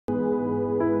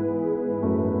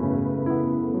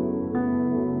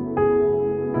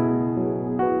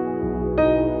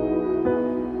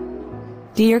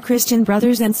Dear Christian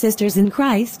brothers and sisters in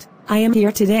Christ, I am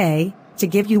here today to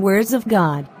give you words of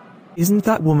God. Isn't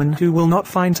that woman who will not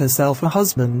find herself a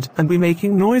husband and be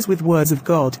making noise with words of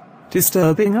God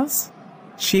disturbing us?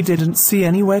 She didn't see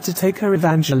anywhere to take her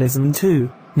evangelism to,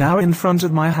 now in front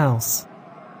of my house.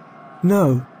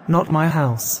 No, not my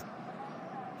house.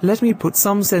 Let me put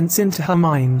some sense into her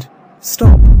mind.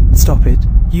 Stop it,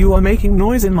 you are making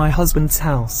noise in my husband's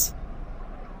house.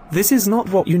 This is not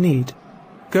what you need.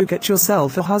 Go get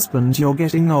yourself a husband, you're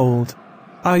getting old.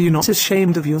 Are you not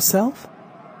ashamed of yourself?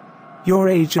 Your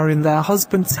age are in their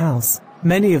husband's house,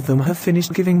 many of them have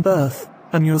finished giving birth,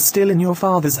 and you're still in your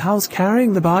father's house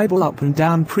carrying the Bible up and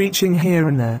down preaching here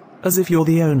and there, as if you're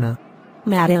the owner.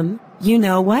 Madam, you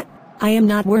know what? I am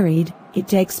not worried. It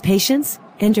takes patience,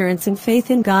 endurance and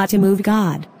faith in God to move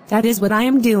God. That is what I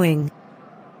am doing.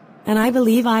 And I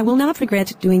believe I will not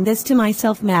regret doing this to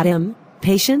myself, madam.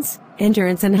 Patience,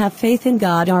 endurance and have faith in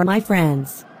God are my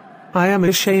friends. I am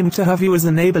ashamed to have you as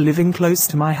a neighbor living close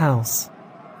to my house.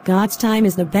 God's time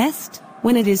is the best.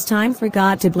 When it is time for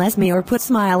God to bless me or put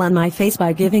smile on my face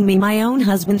by giving me my own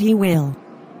husband, He will.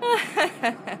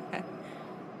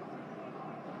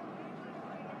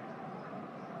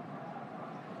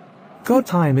 God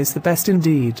time is the best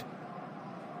indeed.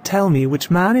 Tell me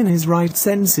which man in his right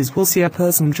senses will see a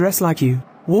person dressed like you,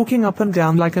 walking up and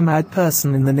down like a mad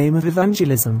person in the name of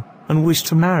evangelism, and wish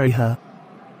to marry her.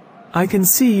 I can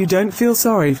see you don't feel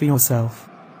sorry for yourself.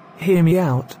 Hear me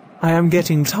out. I am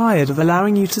getting tired of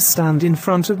allowing you to stand in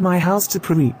front of my house to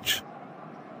preach.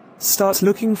 Start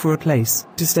looking for a place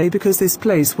to stay, because this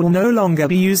place will no longer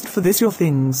be used for this your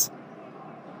things.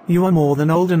 You are more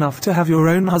than old enough to have your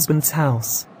own husband's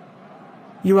house.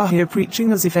 You are here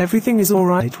preaching as if everything is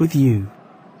alright with you.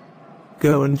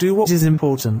 Go and do what is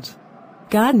important.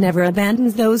 God never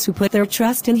abandons those who put their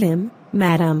trust in Him,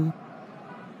 madam.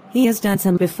 He has done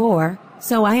some before,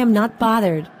 so I am not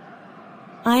bothered.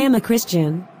 I am a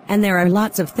Christian, and there are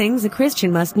lots of things a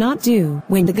Christian must not do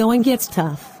when the going gets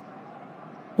tough.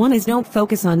 One is, don't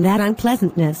focus on that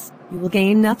unpleasantness, you will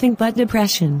gain nothing but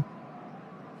depression.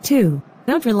 2.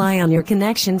 Don't rely on your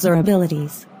connections or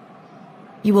abilities.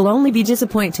 You will only be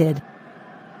disappointed.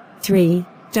 3.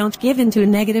 Don't give in to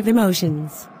negative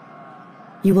emotions.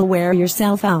 You will wear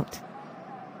yourself out.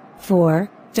 4.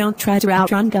 Don't try to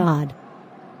outrun God.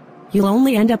 You'll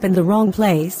only end up in the wrong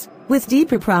place, with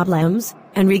deeper problems,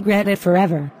 and regret it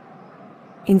forever.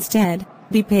 Instead,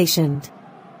 be patient.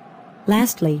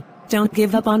 Lastly, don't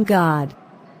give up on God.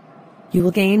 You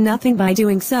will gain nothing by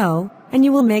doing so, and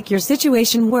you will make your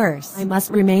situation worse. I must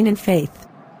remain in faith.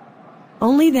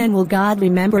 Only then will God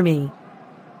remember me.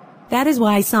 That is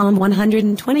why Psalm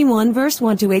 121 verse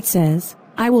 1-8 says,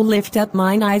 I will lift up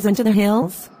mine eyes unto the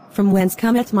hills, from whence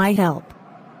cometh my help.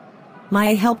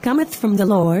 My help cometh from the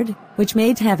Lord, which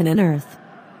made heaven and earth.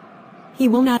 He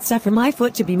will not suffer my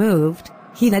foot to be moved,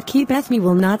 he that keepeth me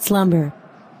will not slumber.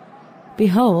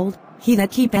 Behold, he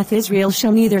that keepeth Israel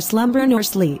shall neither slumber nor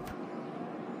sleep.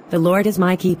 The Lord is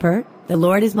my keeper, the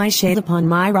Lord is my shade upon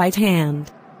my right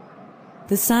hand.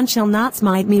 The sun shall not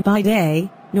smite me by day,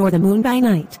 nor the moon by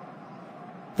night.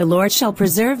 The Lord shall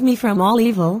preserve me from all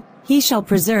evil, he shall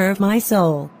preserve my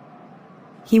soul.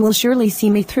 He will surely see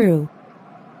me through.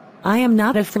 I am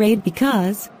not afraid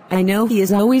because I know He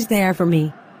is always there for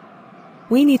me.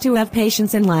 We need to have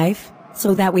patience in life,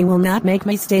 so that we will not make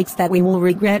mistakes that we will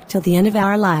regret till the end of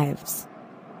our lives.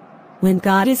 When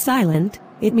God is silent,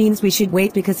 it means we should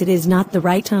wait because it is not the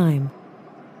right time.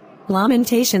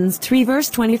 Lamentations 3 verse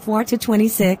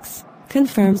 24-26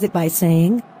 confirms it by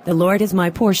saying, The Lord is my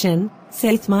portion,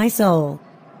 saith my soul.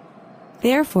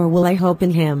 Therefore will I hope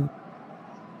in Him.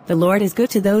 The Lord is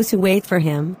good to those who wait for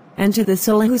Him, and to the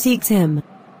soul who seeks Him.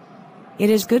 It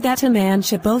is good that a man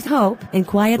should both hope and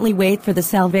quietly wait for the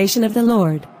salvation of the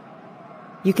Lord.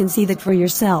 You can see that for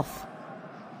yourself.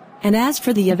 And as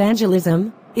for the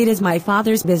evangelism, it is my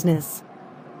Father's business.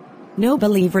 No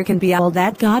believer can be all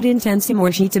that God intends him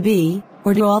or she to be,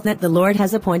 or do all that the Lord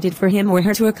has appointed for him or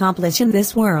her to accomplish in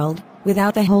this world,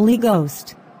 without the Holy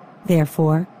Ghost.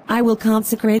 Therefore, I will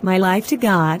consecrate my life to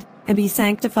God, and be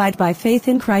sanctified by faith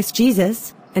in Christ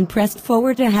Jesus, and pressed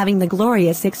forward to having the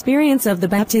glorious experience of the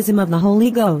baptism of the Holy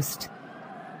Ghost.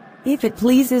 If it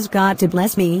pleases God to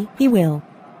bless me, He will.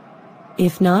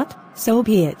 If not, so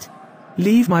be it.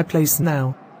 Leave my place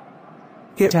now.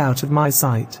 Get out of my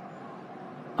sight.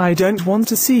 I don't want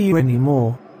to see you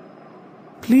anymore.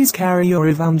 Please carry your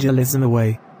evangelism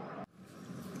away.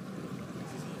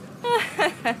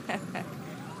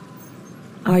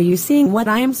 Are you seeing what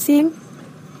I am seeing?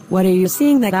 What are you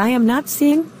seeing that I am not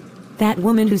seeing? That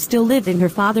woman who still lived in her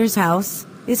father's house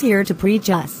is here to preach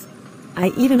us.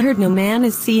 I even heard no man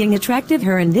is seeing attractive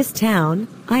her in this town.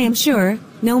 I am sure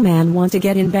no man want to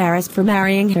get embarrassed for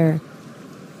marrying her.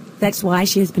 That's why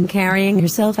she has been carrying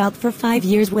herself out for 5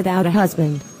 years without a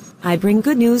husband. I bring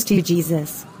good news to you,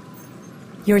 Jesus.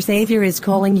 Your Savior is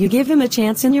calling you. Give him a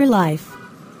chance in your life.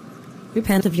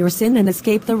 Repent of your sin and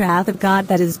escape the wrath of God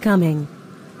that is coming.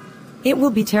 It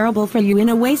will be terrible for you in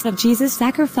a waste of Jesus'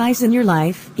 sacrifice in your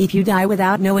life if you die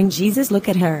without knowing Jesus. Look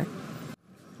at her.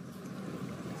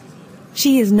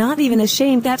 She is not even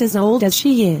ashamed that as old as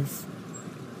she is.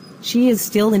 She is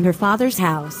still in her father's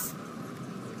house.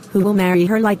 Who will marry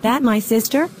her like that, my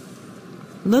sister?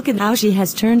 Look at how she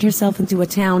has turned herself into a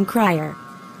town crier.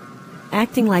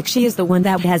 Acting like she is the one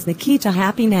that has the key to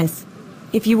happiness.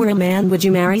 If you were a man, would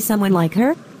you marry someone like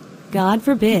her? God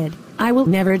forbid. I will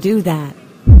never do that.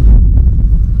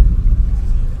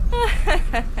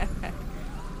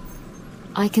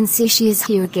 I can see she is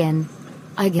here again.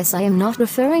 I guess I am not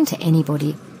referring to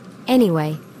anybody.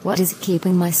 Anyway, what is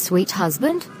keeping my sweet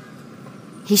husband?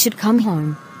 He should come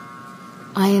home.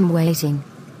 I am waiting.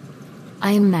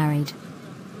 I am married.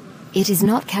 It is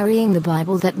not carrying the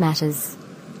Bible that matters.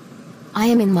 I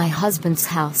am in my husband's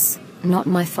house, not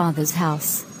my father's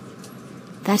house.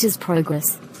 That is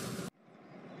progress.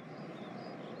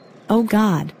 Oh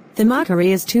God, the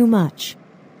mockery is too much.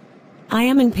 I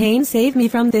am in pain. Save me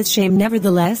from this shame.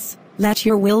 Nevertheless, let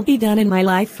your will be done in my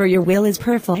life, for your will is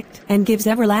perfect and gives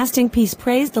everlasting peace.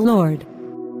 Praise the Lord.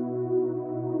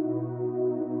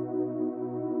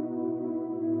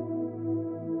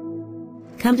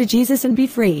 Come to Jesus and be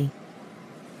free.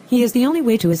 He is the only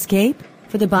way to escape,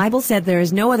 for the Bible said there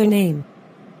is no other name.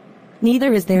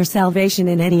 Neither is there salvation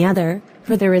in any other,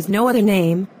 for there is no other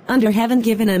name under heaven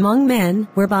given among men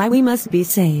whereby we must be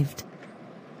saved.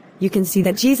 You can see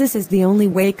that Jesus is the only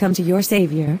way. Come to your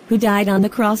Savior, who died on the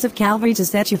cross of Calvary to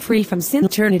set you free from sin.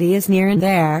 Eternity is near, and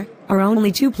there are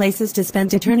only two places to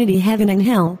spend eternity: heaven and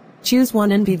hell. Choose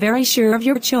one and be very sure of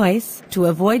your choice, to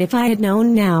avoid if I had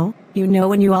known now. You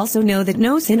know, and you also know that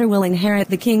no sinner will inherit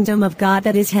the kingdom of God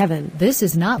that is heaven. This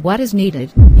is not what is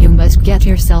needed. You must get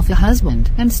yourself a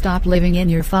husband and stop living in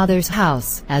your father's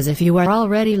house as if you are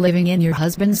already living in your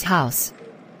husband's house.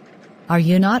 Are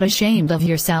you not ashamed of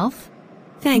yourself?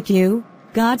 Thank you.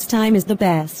 God's time is the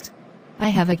best. I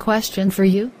have a question for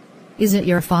you. Is it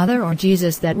your father or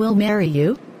Jesus that will marry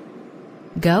you?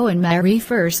 Go and marry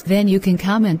first, then you can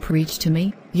come and preach to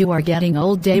me. You are getting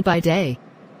old day by day.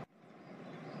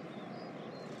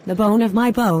 The bone of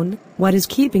my bone, what is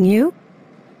keeping you?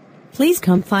 Please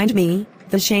come find me,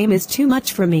 the shame is too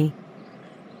much for me.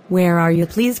 Where are you?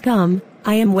 Please come,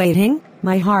 I am waiting,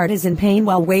 my heart is in pain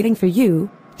while waiting for you.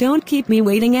 Don't keep me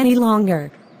waiting any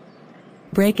longer.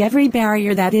 Break every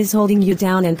barrier that is holding you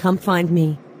down and come find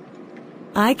me.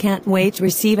 I can't wait to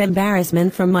receive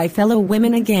embarrassment from my fellow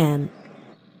women again.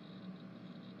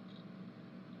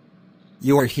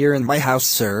 You are here in my house,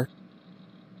 sir.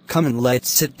 Come and let's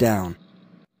sit down.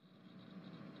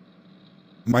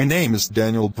 My name is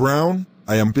Daniel Brown.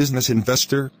 I am business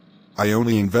investor. I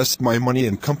only invest my money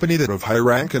in company that of high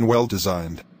rank and well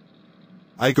designed.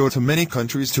 I go to many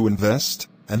countries to invest,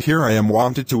 and here I am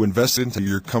wanted to invest into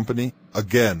your company,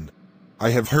 again.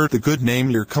 I have heard the good name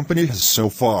your company has so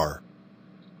far.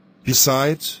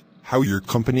 Besides, how your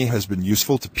company has been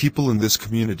useful to people in this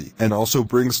community and also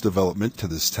brings development to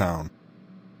this town.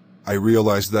 I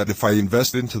realize that if I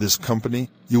invest into this company,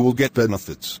 you will get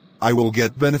benefits. I will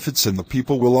get benefits and the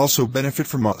people will also benefit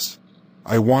from us.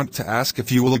 I want to ask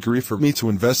if you will agree for me to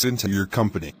invest into your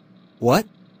company. What?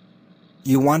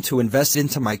 You want to invest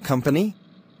into my company?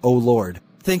 Oh Lord,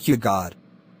 thank you God.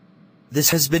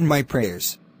 This has been my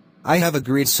prayers. I have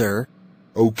agreed, sir.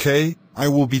 Okay, I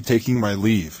will be taking my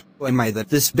leave. Who am I that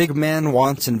this big man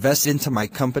wants to invest into my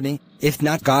company? If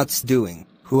not God's doing,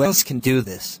 who else can do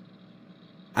this?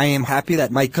 I am happy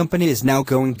that my company is now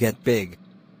going to get big.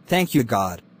 Thank you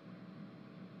God.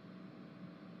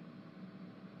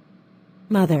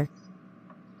 Mother,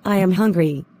 I am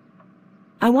hungry.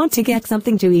 I want to get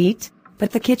something to eat,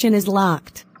 but the kitchen is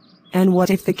locked. And what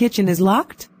if the kitchen is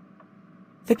locked?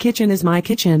 The kitchen is my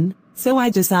kitchen, so I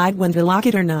decide when to lock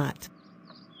it or not.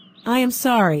 I am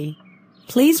sorry.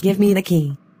 Please give me the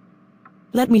key.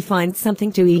 Let me find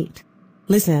something to eat.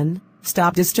 Listen,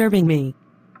 stop disturbing me.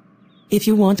 If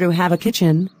you want to have a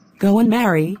kitchen, go and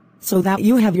marry, so that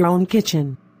you have your own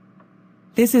kitchen.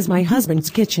 This is my husband's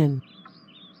kitchen.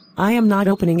 I am not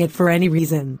opening it for any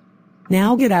reason.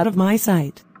 Now get out of my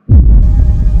sight.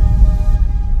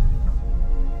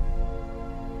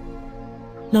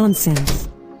 Nonsense.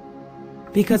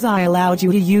 Because I allowed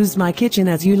you to use my kitchen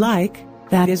as you like,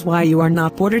 that is why you are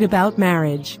not bothered about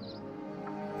marriage.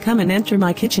 Come and enter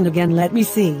my kitchen again, let me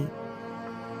see.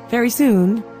 Very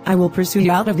soon, I will pursue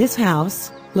you out of this house.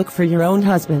 Look for your own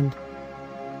husband.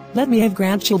 Let me have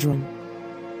grandchildren.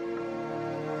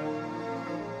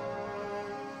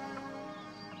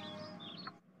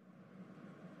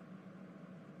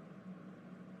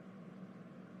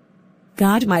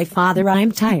 God, my Father,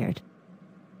 I'm tired.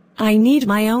 I need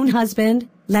my own husband.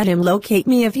 Let him locate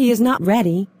me if he is not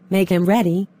ready. Make him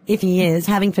ready. If he is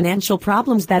having financial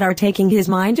problems that are taking his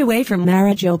mind away from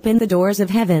marriage, open the doors of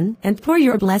heaven and pour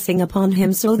your blessing upon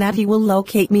him so that he will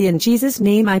locate me. In Jesus'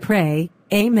 name I pray.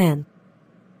 Amen.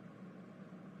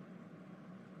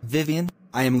 Vivian,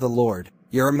 I am the Lord.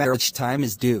 Your marriage time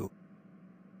is due.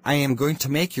 I am going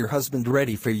to make your husband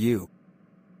ready for you.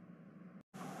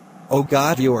 Oh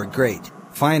God, you are great.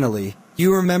 Finally,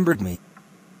 you remembered me.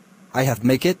 I have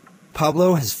made it.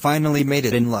 Pablo has finally made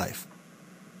it in life.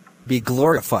 Be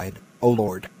glorified, O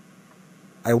Lord.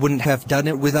 I wouldn't have done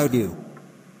it without you.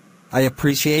 I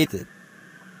appreciate it.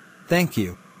 Thank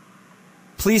you.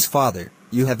 Please, Father,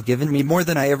 you have given me more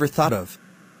than I ever thought of.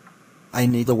 I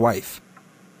need a wife.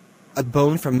 A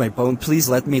bone from my bone, please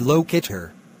let me locate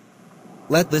her.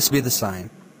 Let this be the sign.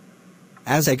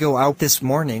 As I go out this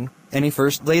morning, any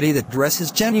first lady that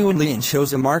dresses genuinely and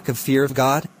shows a mark of fear of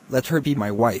God, let her be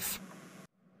my wife.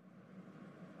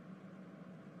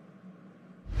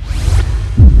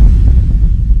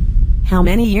 How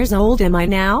many years old am I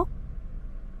now?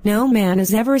 No man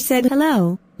has ever said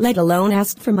hello, let alone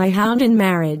asked for my hand in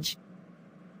marriage.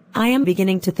 I am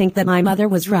beginning to think that my mother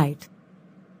was right.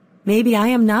 Maybe I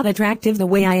am not attractive the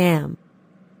way I am.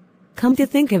 Come to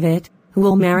think of it, who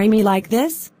will marry me like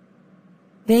this?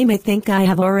 They may think I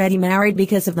have already married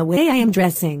because of the way I am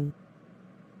dressing.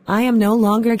 I am no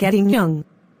longer getting young.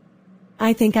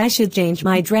 I think I should change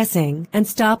my dressing and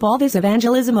stop all this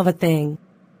evangelism of a thing.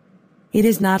 It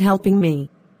is not helping me.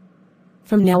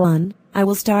 From now on, I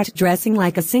will start dressing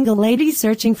like a single lady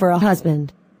searching for a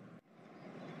husband.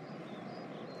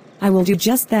 I will do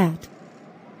just that.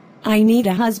 I need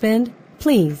a husband,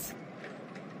 please.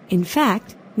 In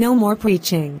fact, no more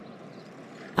preaching.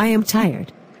 I am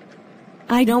tired.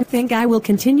 I don't think I will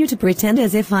continue to pretend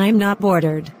as if I am not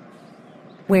bored,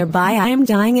 whereby I am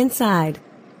dying inside.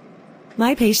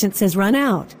 My patience has run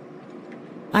out.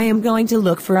 I am going to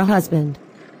look for a husband.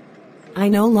 I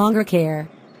no longer care.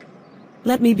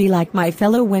 Let me be like my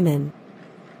fellow women.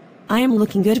 I am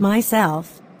looking good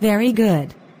myself, very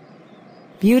good.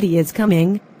 Beauty is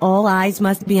coming, all eyes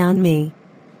must be on me.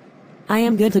 I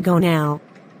am good to go now.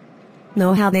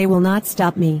 No, how they will not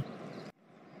stop me.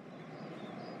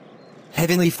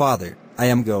 Heavenly Father, I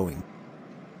am going.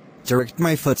 Direct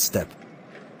my footstep.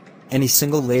 Any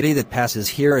single lady that passes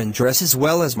here and dresses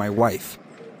well as my wife.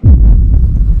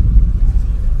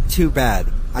 Too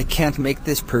bad, I can't make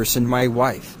this person my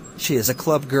wife. She is a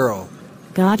club girl.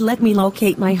 God, let me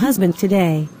locate my husband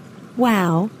today.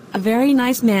 Wow, a very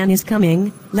nice man is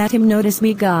coming. Let him notice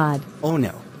me, God. Oh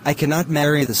no, I cannot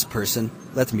marry this person.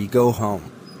 Let me go home.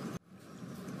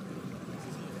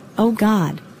 Oh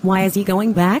God, why is he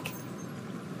going back?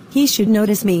 He should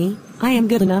notice me. I am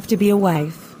good enough to be a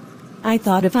wife. I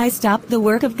thought if I stopped the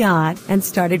work of God and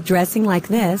started dressing like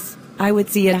this, I would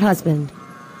see a husband.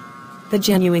 The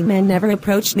genuine men never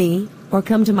approach me or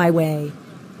come to my way.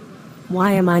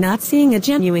 Why am I not seeing a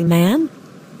genuine man?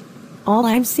 All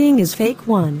I'm seeing is fake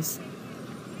ones.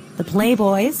 The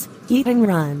playboys, eat and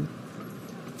run.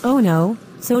 Oh no,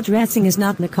 so dressing is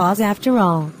not the cause after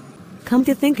all. Come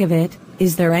to think of it,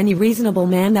 is there any reasonable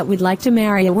man that would like to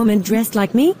marry a woman dressed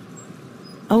like me?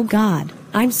 Oh God,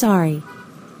 I'm sorry.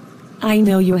 I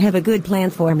know you have a good plan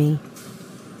for me.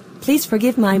 Please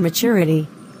forgive my maturity.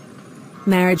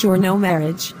 Marriage or no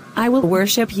marriage, I will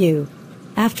worship you.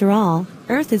 After all,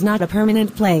 earth is not a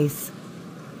permanent place.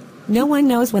 No one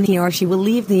knows when he or she will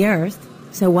leave the earth,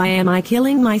 so why am I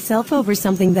killing myself over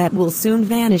something that will soon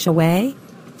vanish away?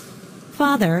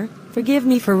 Father, forgive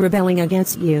me for rebelling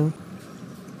against you.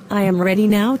 I am ready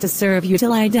now to serve you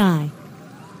till I die.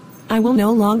 I will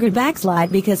no longer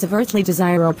backslide because of earthly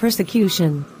desire or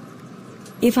persecution.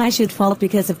 If I should fall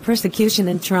because of persecution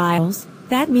and trials,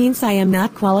 that means I am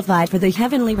not qualified for the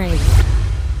heavenly race.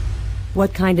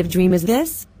 What kind of dream is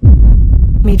this?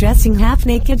 Me dressing half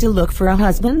naked to look for a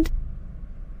husband?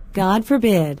 God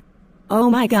forbid. Oh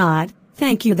my God,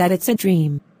 thank you that it's a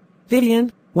dream.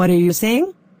 Vivian, what are you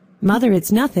saying? Mother,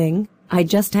 it's nothing, I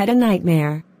just had a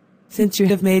nightmare. Since you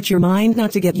have made your mind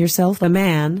not to get yourself a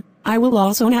man, I will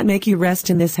also not make you rest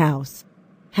in this house.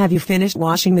 Have you finished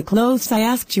washing the clothes I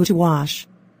asked you to wash?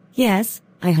 Yes,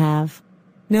 I have.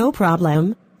 No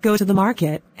problem, go to the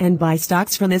market and buy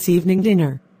stocks for this evening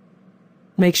dinner.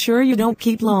 Make sure you don't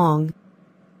keep long.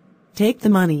 Take the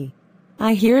money.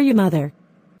 I hear you, Mother.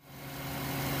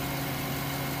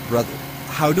 brother.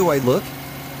 How do I look?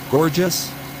 Gorgeous?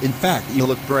 In fact, you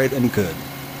look bright and good.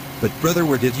 But brother,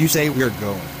 where did you say we're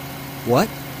going? What?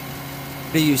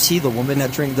 Do you see the woman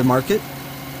entering the market?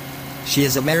 She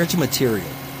is a marriage material.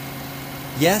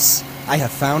 Yes, I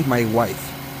have found my wife.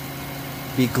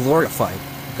 Be glorified,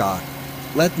 God.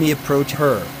 Let me approach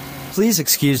her. Please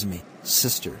excuse me,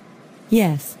 sister.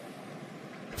 Yes.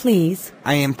 Please.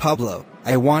 I am Pablo.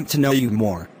 I want to know you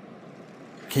more.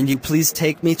 Can you please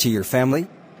take me to your family?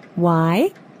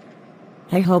 Why?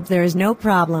 I hope there is no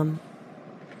problem.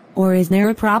 Or is there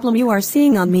a problem you are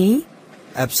seeing on me?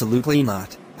 Absolutely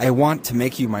not. I want to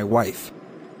make you my wife.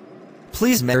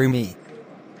 Please marry me.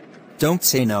 Don't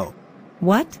say no.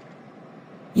 What?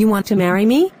 You want to marry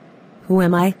me? Who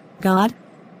am I, God?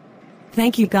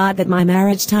 Thank you, God, that my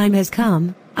marriage time has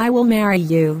come. I will marry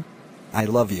you. I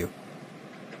love you.